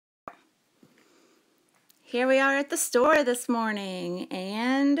Here we are at the store this morning,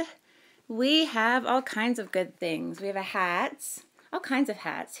 and we have all kinds of good things. We have a hats, all kinds of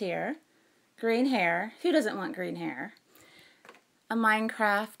hats here. Green hair. Who doesn't want green hair? A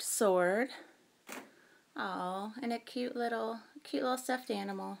Minecraft sword. Oh, and a cute little stuffed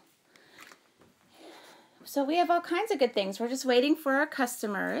animal. So we have all kinds of good things. We're just waiting for our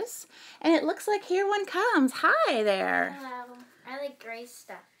customers, and it looks like here one comes. Hi there. Hello. I like gray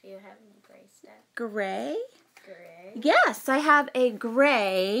stuff. Do you have any gray stuff? Gray? Gray. Yes, I have a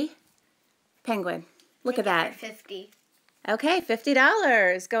gray penguin. Look at that. $50. Okay,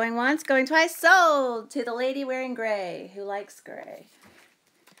 $50. Going once, going twice. Sold to the lady wearing gray who likes gray.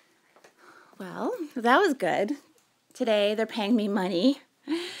 Well, that was good. Today they're paying me money.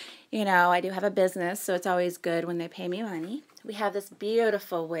 You know, I do have a business, so it's always good when they pay me money. We have this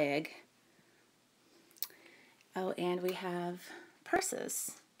beautiful wig. Oh, and we have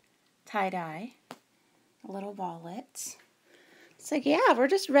purses. Tie-dye. A little wallet. So yeah, we're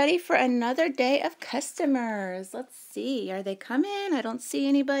just ready for another day of customers. Let's see, are they coming? I don't see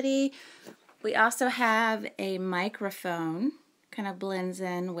anybody. We also have a microphone, kind of blends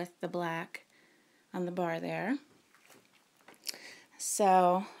in with the black on the bar there.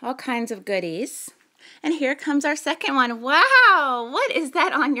 So all kinds of goodies. And here comes our second one. Wow, what is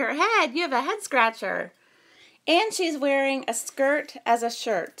that on your head? You have a head scratcher. And she's wearing a skirt as a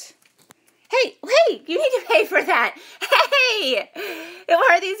shirt. Hey, you need to pay for that. Hey, who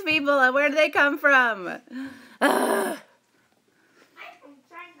are these people and where do they come from?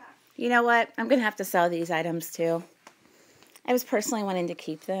 You know what? I'm going to have to sell these items too. I was personally wanting to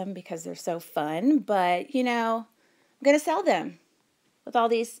keep them because they're so fun, but you know, I'm going to sell them with all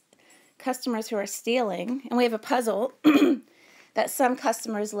these customers who are stealing. And we have a puzzle that some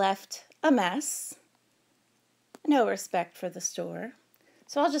customers left a mess. No respect for the store.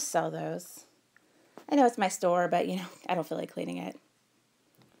 So I'll just sell those. I know it's my store, but, you know, I don't feel like cleaning it.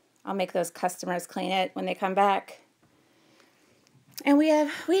 I'll make those customers clean it when they come back. And we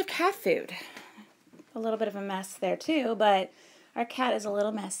have cat food. A little bit of a mess there, too, but our cat is a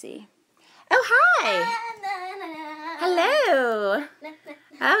little messy. Oh, hi! Hello!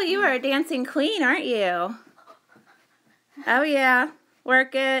 Oh, you are a dancing queen, aren't you? Oh, yeah.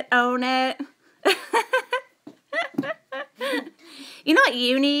 Work it. Own it. You know what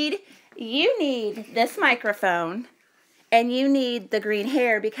you need? You need this microphone, and you need the green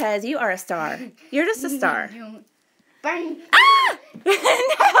hair because you are a star. You're just a star. Ah!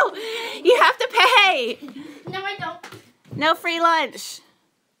 No! You have to pay! No, I don't. No free lunch.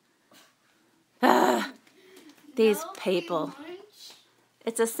 These people.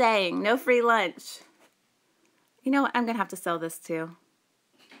 It's a saying, no free lunch. You know what? I'm going to have to sell this too.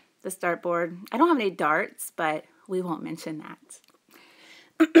 This dartboard. I don't have any darts, but we won't mention that.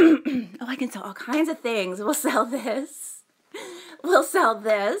 Oh, I can sell all kinds of things. We'll sell this. We'll sell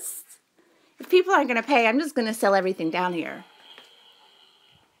this. If people aren't going to pay, I'm just going to sell everything down here.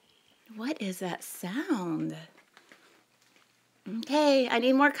 What is that sound? Okay, I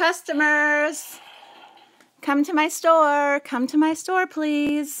need more customers. Come to my store. Come to my store,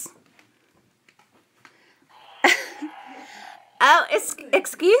 please. Oh,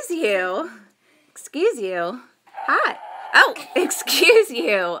 excuse you. Excuse you. Hi. Oh, excuse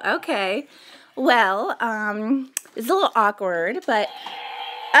you. Okay. Well, it's a little awkward, but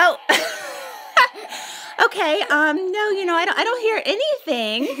oh. Okay. No, you know, I don't hear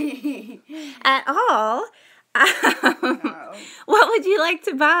anything at all. No. What would you like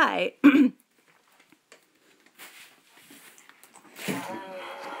to buy?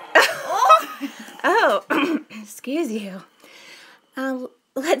 Oh, excuse you.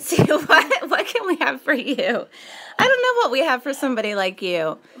 Let's see, what can we have for you? I don't know what we have for somebody like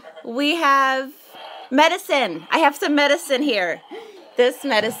you. We have medicine. I have some medicine here. This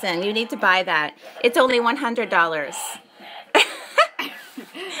medicine, you need to buy that. It's only $100.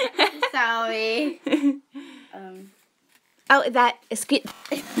 Sorry. Oh,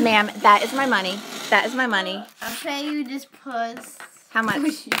 ma'am, that is my money. That is my money. I'll pay you this puss. How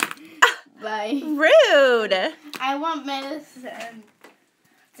much? Bye. Rude. I want medicine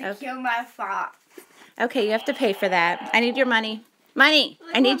to kill my fox. Okay, you have to pay for that. I need your money. Money.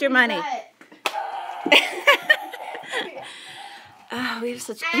 I need your money. Oh, we have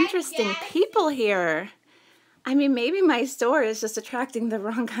such interesting people here. I mean, maybe my store is just attracting the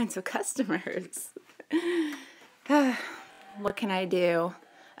wrong kinds of customers. What can I do?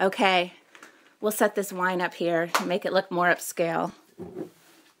 Okay, we'll set this wine up here and make it look more upscale.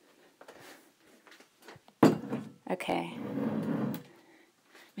 Okay.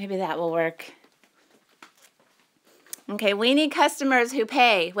 Maybe that will work. Okay, we need customers who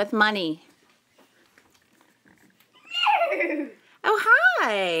pay with money. Oh,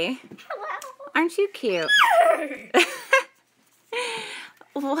 hi. Hello. Aren't you cute?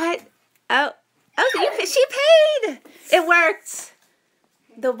 What? Oh, she paid. It worked.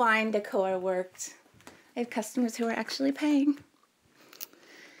 The wine decor worked. I have customers who are actually paying.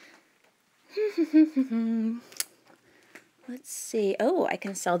 Let's see. Oh, I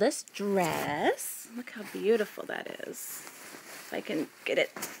can sell this dress. Look how beautiful that is. If I can get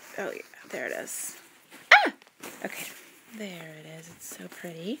it. Oh, yeah. There it is. Ah! Okay. There it is. It's so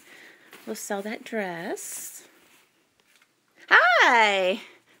pretty. We'll sell that dress. Hi.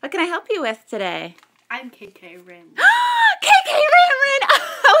 What can I help you with today? I'm KK Rin. KK Ramrin!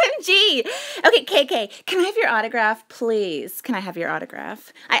 OMG! Okay, KK, can I have your autograph, please? Can I have your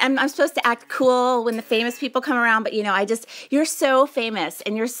autograph? I'm supposed to act cool when the famous people come around, but you know, you're so famous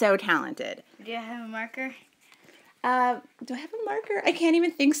and you're so talented. Do you have a marker? Do I have a marker? I can't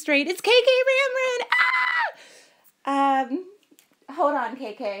even think straight. It's KK Ramrin! Hold on,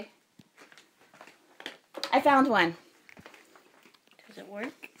 KK. I found one. Does it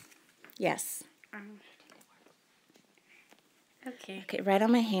work? Yes. Okay. Okay, right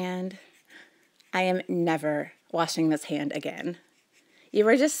on my hand. I am never washing this hand again. You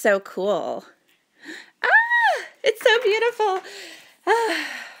were just so cool. Ah, it's so beautiful. Ah,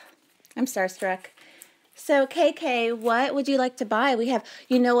 I'm starstruck. So, KK, what would you like to buy? We have,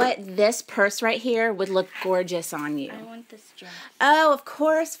 you know what? This purse right here would look gorgeous on you. I want this dress. Oh, of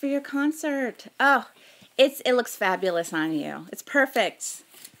course, for your concert. Oh, it looks fabulous on you. It's perfect.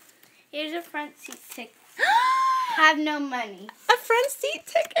 Here's a front seat ticket. Have no money. A front seat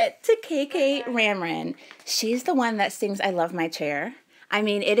ticket to KK Ramrin. She's the one that sings I Love My Chair. I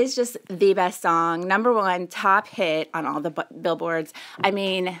mean, it is just the best song. #1 top hit on all the billboards. I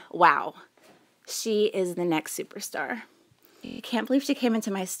mean, wow. She is the next superstar. I can't believe she came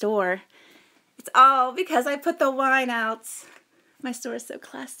into my store. It's all because I put the wine out. My store is so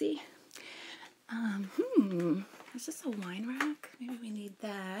classy. Is this a wine rack? Maybe we need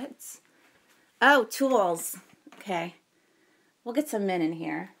that. Oh, tools. Okay. We'll get some men in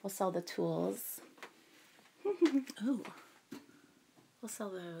here. We'll sell the tools. Oh. We'll sell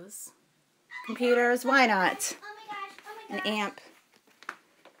those. Computers, why not? Oh my gosh, oh my An gosh. amp.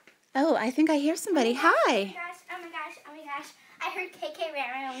 Oh, I think I hear somebody. Hi. Oh my gosh, oh my gosh. I heard KK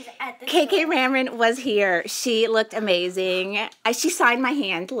Ramrin was at the KK store. Ramrin was here. She looked amazing. She signed my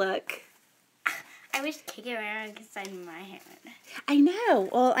hand, look. I wish KK Ramrin could sign my hand. I know.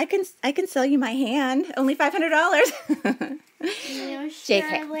 Well, I can sell you my hand. Only $500. You know, JK.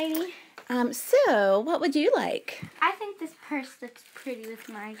 sure, lady. So, what would you like? I think this purse looks pretty with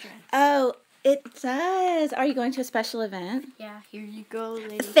my dress. Oh, it does. Are you going to a special event? Yeah, here you go,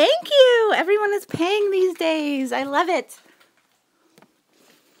 lady. Thank you. Everyone is paying these days. I love it.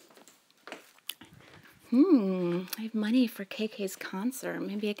 I have money for KK's concert.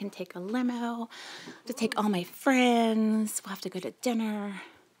 Maybe I can take a limo to take all my friends. We'll have to go to dinner.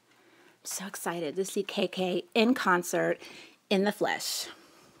 I'm so excited to see KK in concert in the flesh.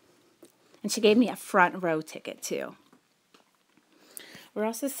 And she gave me a front row ticket too. We're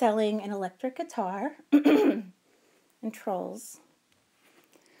also selling an electric guitar and trolls.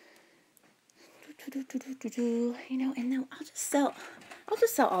 You know, and then I'll just sell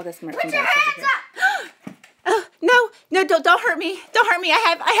all this merchandise. Put your hands up! Oh, no, don't hurt me. Don't hurt me.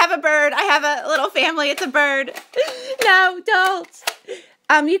 I have a bird. I have a little family. It's a bird. No, don't.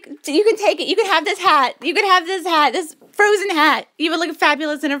 You can take it. You can have this hat. You can have this hat. This frozen hat. You would look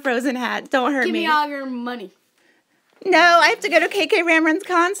fabulous in a frozen hat. Don't hurt me. Give me all your money. No, I have to go to KK Ramrin's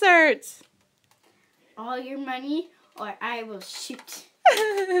concert. All your money, or I will shoot.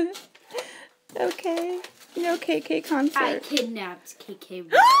 Okay. No KK concert. I kidnapped KK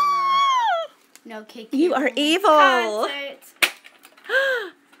Ramrin. No KK. You are Ramrin evil. concert.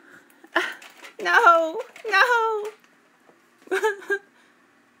 No.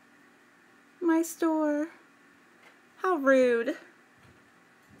 My store. How rude.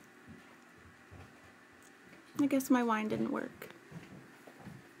 I guess my wine didn't work.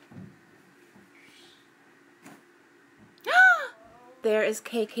 There is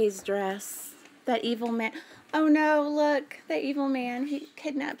KK's dress. That evil man. Oh no, look. That evil man. He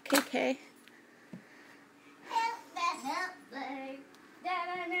kidnapped KK. Help me.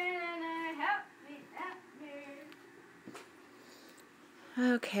 Da-da-da-da-da. Help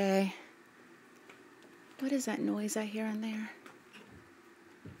me. Okay. What is that noise I hear in there?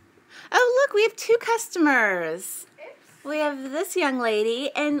 Oh, look, we have 2 customers. Oops. We have this young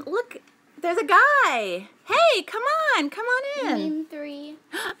lady, and look, there's a guy. Hey, come on in. Name 3.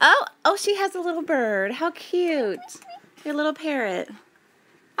 Oh, she has a little bird. How cute. Your little parrot.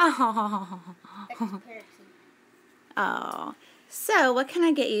 Oh. Oh. So, what can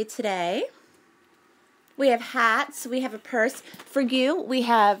I get you today? We have hats. We have a purse. For you, we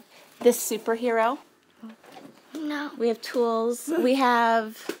have this superhero. No. We have tools. We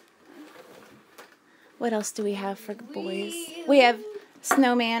have... What else do we have for boys? We have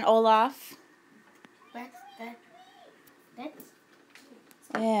Snowman Olaf. That's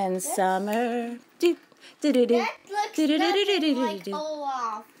And summer. Do, do, do, do. that looks nothing like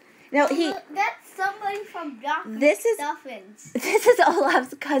Olaf. No, That's somebody from Doc This is- McStuffins. This is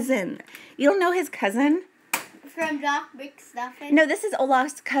Olaf's cousin. You don't know his cousin? From Doc McStuffins? No, this is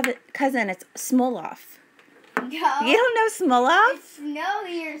Olaf's cousin. It's Smoloff. No. You don't know Smoloff? It's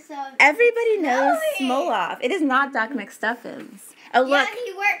snowy or something. Everybody knows Snowy. Smoloff. It is not Doc McStuffins. Oh, look. Yeah,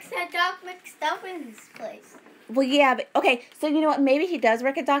 he works at Doc McStuffins' place. Well, yeah, but okay, so you know what? Maybe he does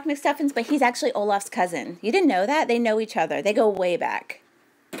work at Doc McStuffins, but he's actually Olaf's cousin. You didn't know that? They know each other. They go way back.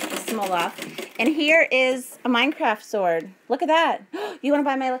 Smoloff. And here is a Minecraft sword. Look at that. You want to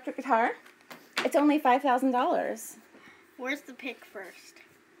buy my electric guitar? It's only $5,000. Where's the pick first?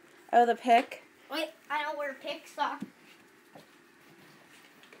 Oh, the pick. Wait, I know where picks are.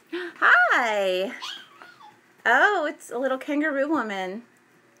 Hi. Oh, it's a little kangaroo woman.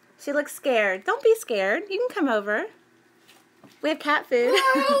 She looks scared. Don't be scared. You can come over. We have cat food.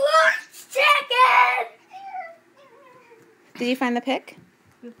 Lunch chicken! Did you find the pick?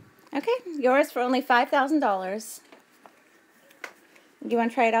 Okay, yours for only $5,000. You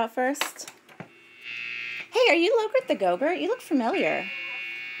want to try it out first? Hey, are you Logert the Gogurt? You look familiar.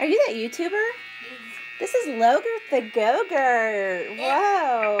 Are you that YouTuber? This is Logert the Gogurt.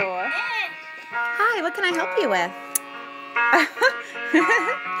 Whoa. Hi, what can I help you with?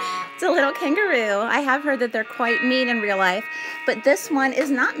 It's a little kangaroo. I have heard that they're quite mean in real life, but this one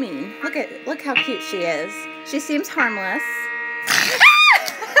is not mean. Look how cute she is. She seems harmless.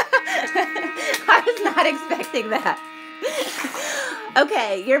 I was not expecting that.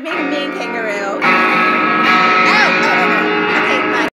 Okay, you're being a mean kangaroo.